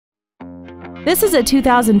This is a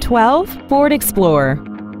 2012 Ford Explorer.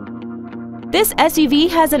 This SUV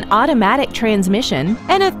has an automatic transmission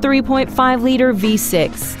and a 3.5-liter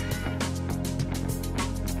V6.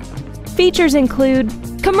 Features include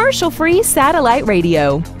commercial-free satellite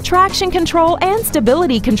radio, traction control and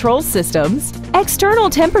stability control systems,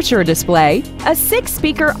 external temperature display, a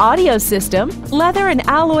 6-speaker audio system, leather and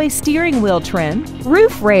alloy steering wheel trim,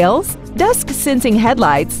 roof rails, dusk-sensing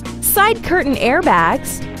headlights, side curtain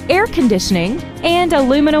airbags, air conditioning, and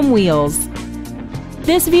aluminum wheels.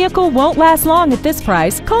 This vehicle won't last long at this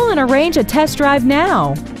price. Call and arrange a test drive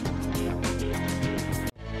now.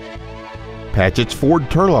 Patchetts Ford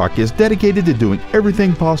Turlock is dedicated to doing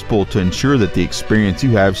everything possible to ensure that the experience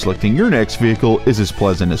you have selecting your next vehicle is as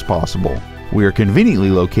pleasant as possible. We are conveniently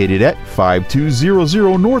located at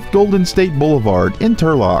 5200 North Golden State Boulevard in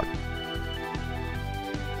Turlock.